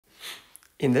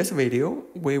In this video,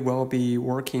 we will be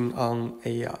working on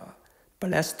a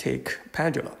ballistic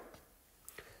pendulum.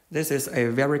 This is a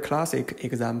very classic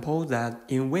example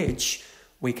in which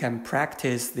we can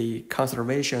practice the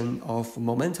conservation of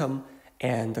momentum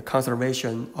and the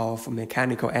conservation of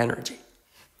mechanical energy.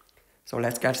 So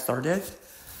let's get started.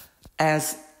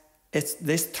 As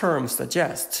this term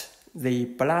suggests, the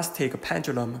ballistic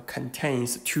pendulum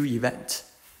contains two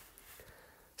events.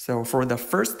 So for the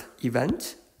first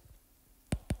event,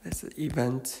 this is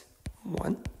event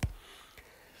 1,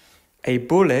 a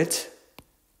bullet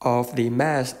of the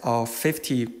mass of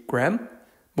 50 grams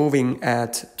moving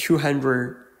at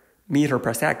 200 meters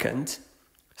per second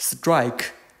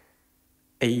strike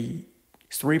a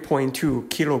 3.2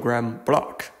 kilogram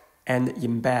block and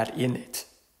embed in it.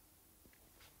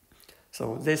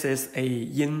 So this is a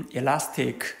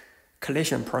inelastic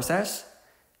collision process.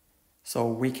 So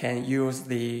we can use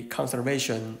the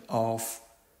conservation of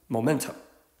momentum.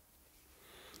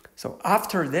 So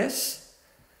after this,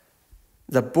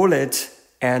 the bullet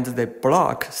and the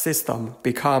block system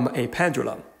become a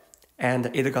pendulum,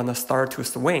 and it's gonna start to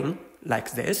swing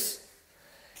like this.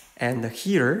 And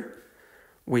here,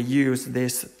 we use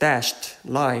this dashed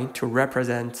line to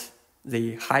represent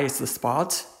the highest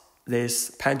spot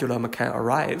this pendulum can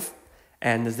arrive,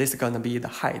 and this is gonna be the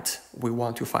height we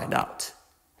want to find out.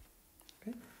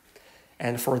 Okay.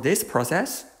 And for this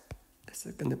process, this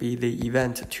is gonna be the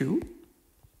event 2.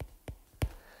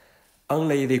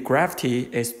 Only the gravity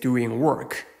is doing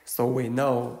work, so we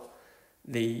know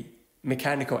the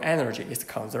mechanical energy is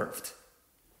conserved.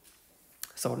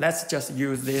 So let's just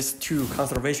use these two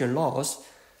conservation laws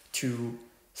to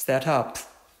set up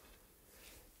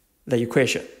the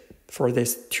equation for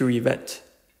these two events.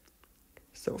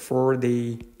 So for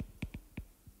the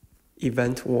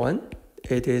event 1,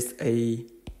 it is a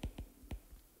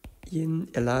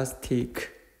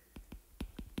inelastic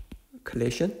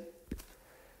collision.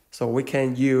 So we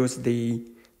can use the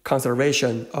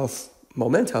conservation of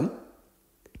momentum.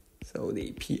 So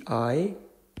the Pi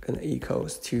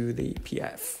equals to the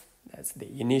Pf. That's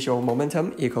the initial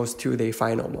momentum equals to the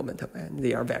final momentum, and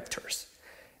they are vectors.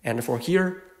 And for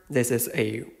here, this is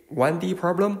a 1D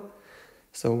problem.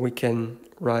 So we can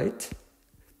write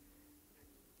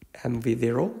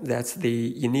mv0, that's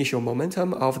the initial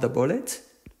momentum of the bullet.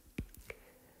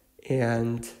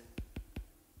 And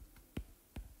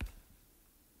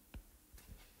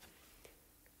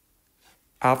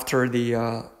after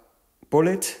the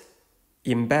bullet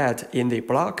embed in the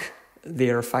block,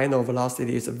 their final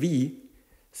velocity is v,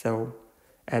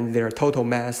 and their total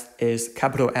mass is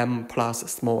capital M plus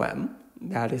small m.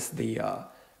 That is the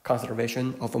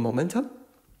conservation of momentum.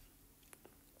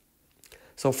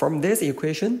 So from this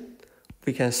equation,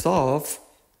 we can solve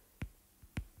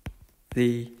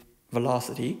the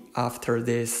velocity after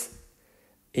this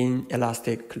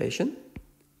inelastic collision.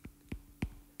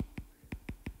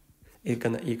 It's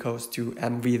gonna equals to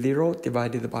mv0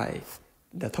 divided by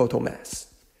the total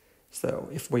mass. So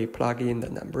if we plug in the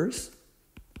numbers,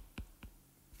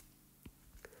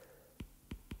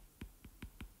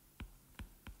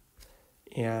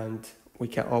 and we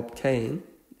can obtain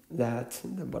that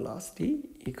the velocity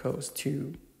equals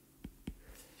to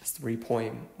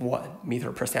 3.1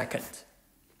 meters per second.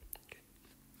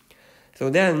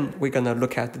 So then we're gonna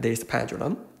look at this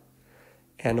pendulum.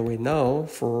 And we know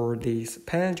for this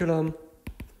pendulum,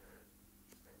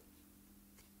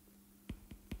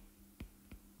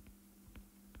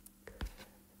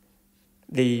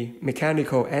 the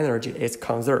mechanical energy is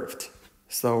conserved.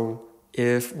 So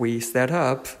if we set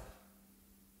up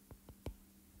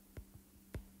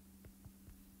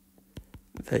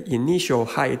the initial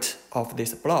height of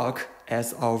this block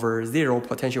as our zero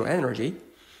potential energy,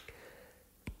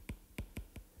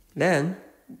 then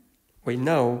we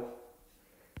know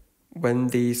when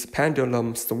this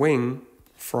pendulum swing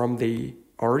from the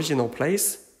original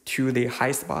place to the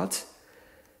high spot,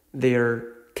 their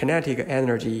kinetic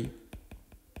energy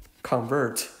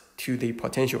converts to the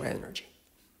potential energy.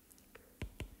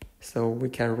 So we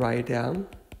can write down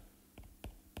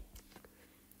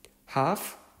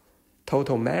half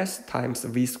total mass times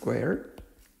v squared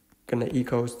gonna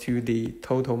equals to the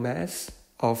total mass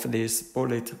of this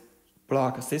bullet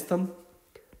block system,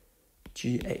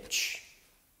 GH.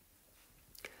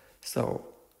 So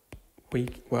we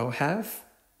will have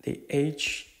the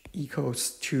H equals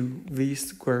to v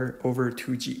squared over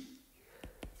 2g.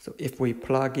 So if we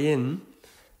plug in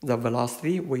the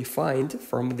velocity we find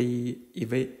from the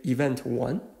event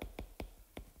 1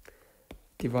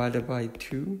 divided by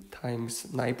 2 times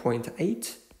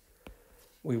 9.8,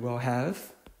 we will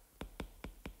have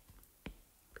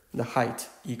the height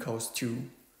equals to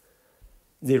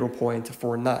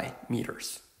 0.49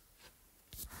 meters.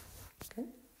 Okay.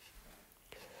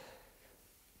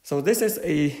 So this is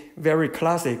a very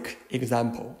classic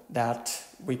example that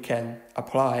we can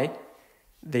apply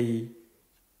the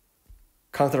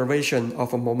conservation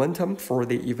of momentum for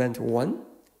the event 1,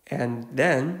 and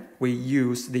then we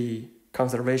use the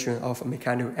conservation of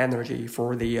mechanical energy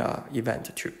for the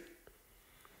event 2.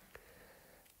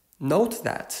 Note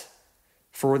that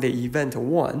for the event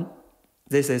 1,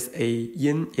 this is a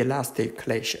inelastic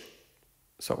collision.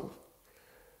 So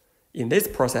in this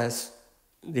process,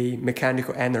 the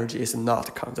mechanical energy is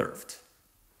not conserved.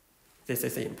 This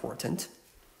is important.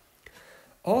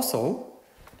 Also,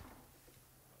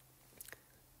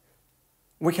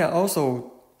 we can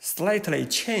also slightly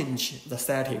change the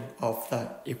setting of the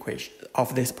equation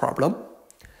of this problem.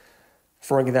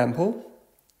 For example,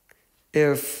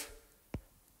 if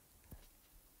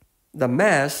the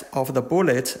mass of the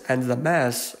bullet and the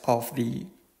mass of the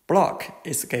block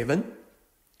is given,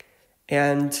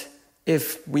 and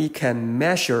if we can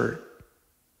measure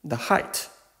the height,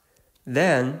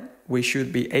 then we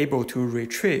should be able to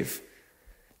retrieve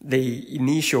the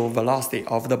initial velocity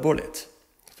of the bullet.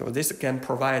 So this can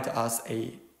provide us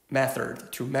a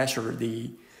method to measure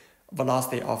the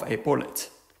velocity of a bullet.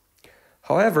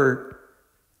 However,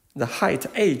 the height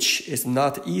h is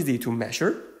not easy to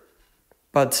measure,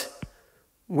 but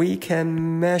we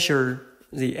can measure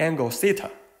the angle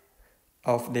theta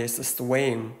of this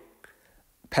swaying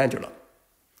pendulum.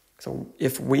 So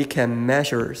if we can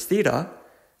measure theta,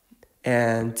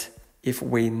 and if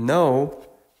we know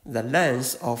the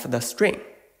length of the string,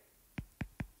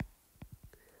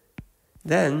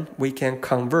 then we can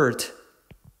convert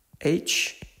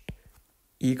h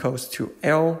equals to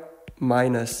L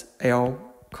minus L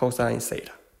cosine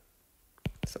theta.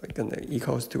 So it's going to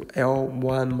equals to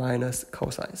L1 minus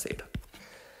cosine theta.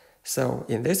 So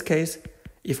in this case,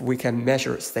 if we can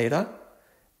measure theta,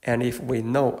 and if we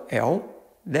know L,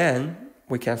 then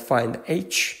we can find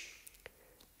h,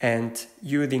 and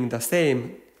using the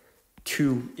same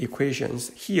two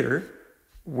equations here,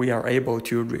 we are able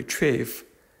to retrieve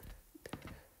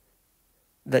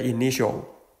the initial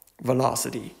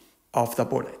velocity of the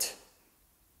bullet.